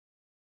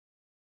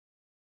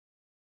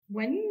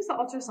When you use the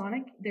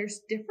ultrasonic,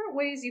 there's different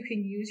ways you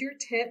can use your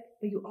tip,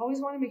 but you always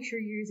want to make sure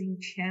you're using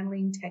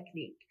channeling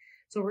technique.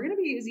 So we're going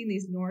to be using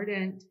these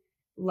Nordent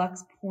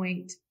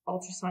LuxPoint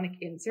ultrasonic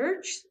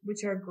inserts,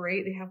 which are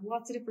great. They have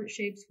lots of different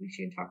shapes we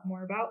should talk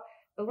more about,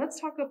 but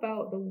let's talk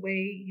about the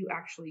way you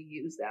actually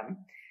use them.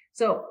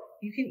 So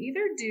you can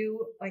either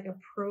do like a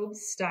probe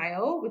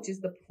style, which is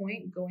the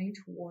point going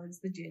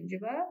towards the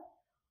gingiva,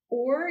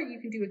 or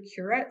you can do a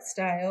curette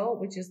style,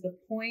 which is the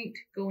point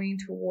going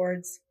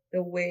towards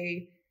the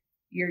way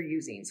you're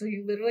using. So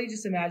you literally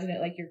just imagine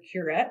it like your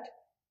curette,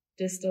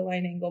 distal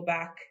line angle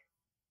back,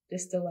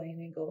 distal line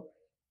angle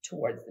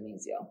towards the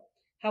mesial.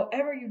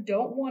 However, you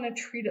don't want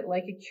to treat it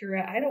like a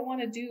curette. I don't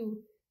want to do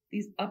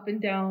these up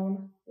and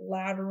down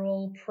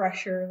lateral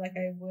pressure like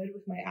I would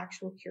with my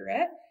actual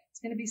curette. It's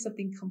going to be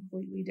something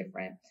completely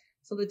different.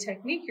 So the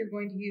technique you're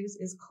going to use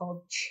is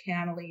called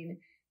channeling.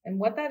 And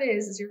what that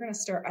is you're going to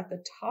start at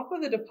the top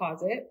of the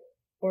deposit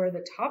or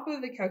the top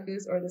of the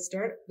calculus or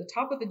the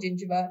top of the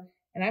gingiva.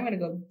 And I'm going to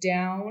go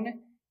down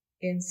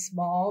in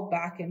small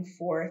back and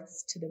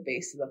forths to the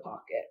base of the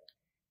pocket.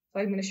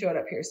 So I'm going to show it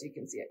up here so you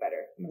can see it better.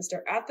 I'm going to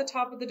start at the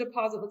top of the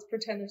deposit. Let's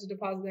pretend there's a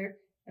deposit there.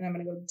 And I'm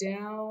going to go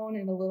down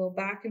in a little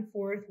back and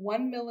forth,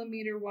 1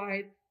 millimeter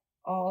wide,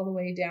 all the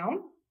way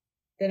down.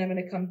 Then I'm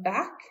going to come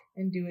back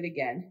and do it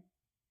again.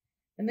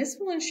 And this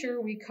will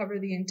ensure we cover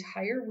the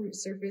entire root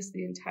surface,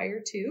 the entire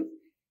tooth,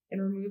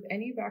 and remove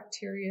any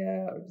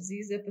bacteria or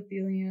disease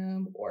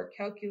epithelium or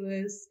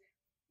calculus,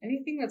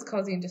 anything that's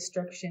causing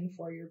destruction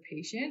for your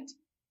patient.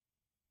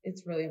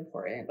 It's really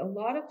important. A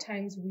lot of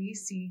times we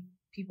see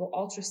people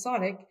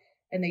ultrasonic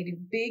and they do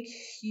big,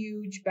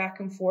 huge back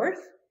and forth.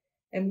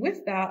 And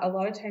with that, a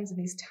lot of times in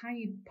these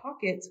tiny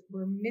pockets,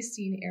 we're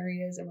missing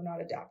areas and we're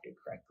not adapted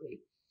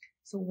correctly.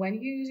 So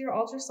when you use your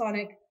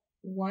ultrasonic,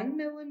 1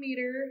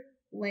 millimeter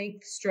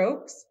length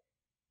strokes,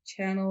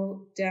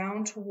 channel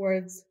down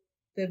towards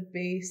the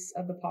base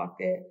of the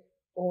pocket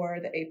or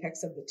the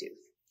apex of the tooth.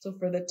 So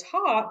for the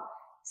top,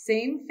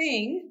 same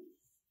thing.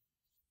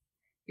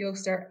 You'll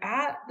start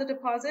at the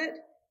deposit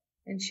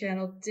and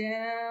channel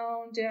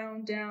down,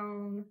 down,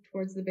 down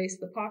towards the base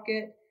of the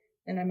pocket.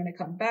 Then I'm going to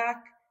come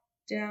back,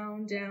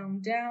 down,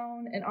 down,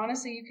 down. And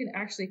honestly, you can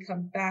actually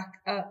come back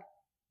up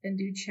and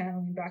do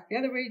channeling back the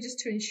other way just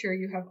to ensure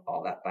you have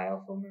all that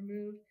biofilm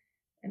removed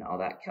and all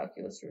that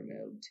calculus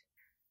removed.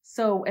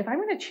 So if I'm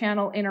going to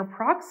channel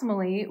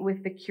interproximally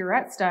with the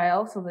curette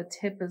style, so the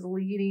tip is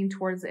leading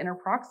towards the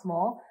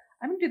interproximal,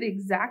 I'm going to do the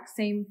exact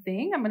same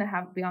thing. I'm going to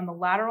have it be on the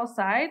lateral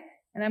side,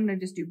 and I'm going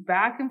to just do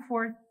back and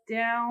forth,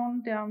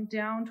 down, down,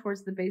 down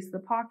towards the base of the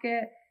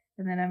pocket.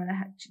 And then I'm going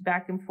to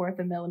back and forth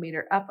a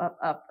millimeter up, up,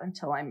 up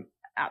until I'm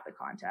at the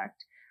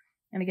contact.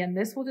 And again,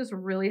 this will just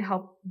really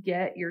help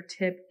get your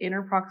tip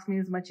interproximally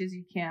as much as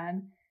you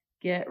can.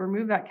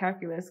 Remove that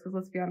calculus, because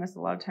let's be honest, a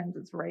lot of times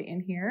it's right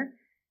in here,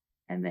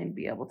 and then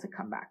be able to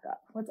come back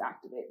up. Let's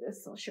activate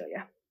this. I'll show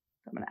you.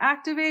 So I'm going to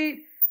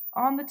activate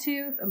on the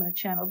tooth. I'm going to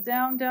channel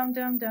down, down,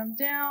 down, down,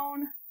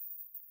 down.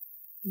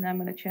 And then I'm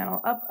going to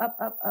channel up, up,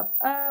 up, up,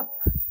 up.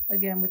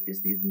 Again, with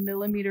these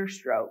millimeter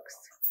strokes.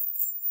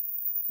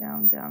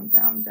 Down, down,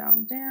 down,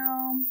 down,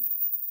 down.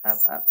 Up,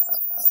 up,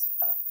 up, up,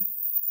 up.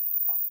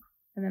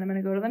 And then I'm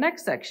going to go to the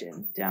next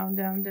section. Down,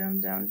 down, down,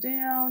 down,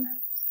 down.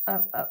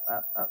 Up, up,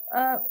 up, up,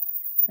 up.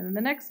 And then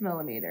the next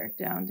millimeter.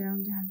 Down,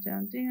 down, down,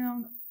 down,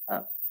 down.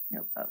 Up,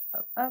 yep, up,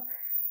 up, up.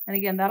 And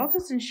again, that'll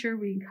just ensure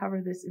we can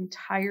cover this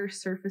entire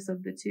surface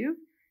of the tooth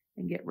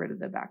and get rid of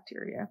the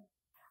bacteria.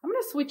 I'm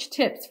going to switch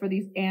tips for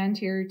these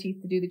anterior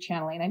teeth to do the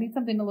channeling. I need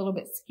something a little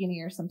bit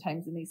skinnier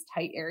sometimes in these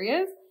tight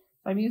areas.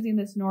 So I'm using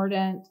this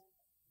Nordent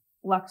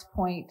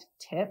LuxPoint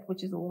tip,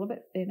 which is a little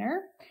bit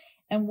thinner.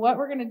 And what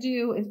we're going to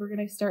do is we're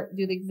going to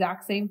do the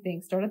exact same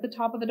thing. Start at the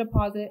top of the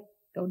deposit,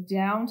 go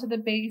down to the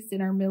base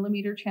in our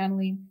millimeter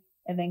channeling,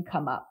 and then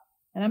come up.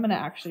 And I'm going to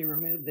actually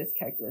remove this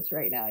calculus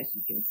right now as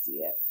you can see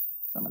it.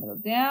 So I'm going to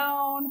go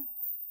down,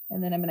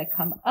 and then I'm going to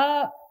come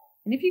up.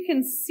 And if you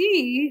can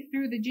see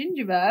through the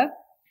gingiva,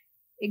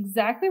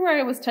 exactly where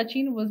I was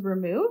touching was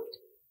removed,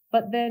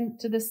 but then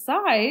to the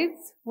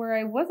sides where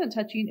I wasn't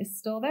touching is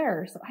still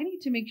there. So I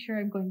need to make sure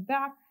I'm going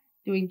back,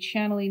 doing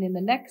channeling in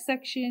the next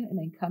section, and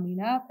then coming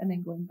up, and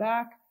then going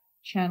back,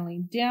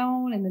 channeling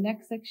down in the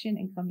next section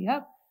and coming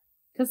up.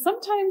 Because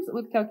sometimes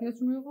with calculus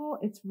removal,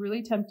 it's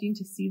really tempting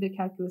to see the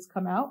calculus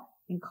come out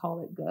and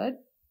call it good.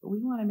 But we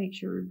want to make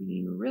sure we're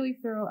being really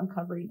thorough and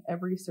covering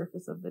every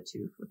surface of the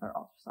tooth with our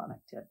ultrasonic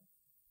tip.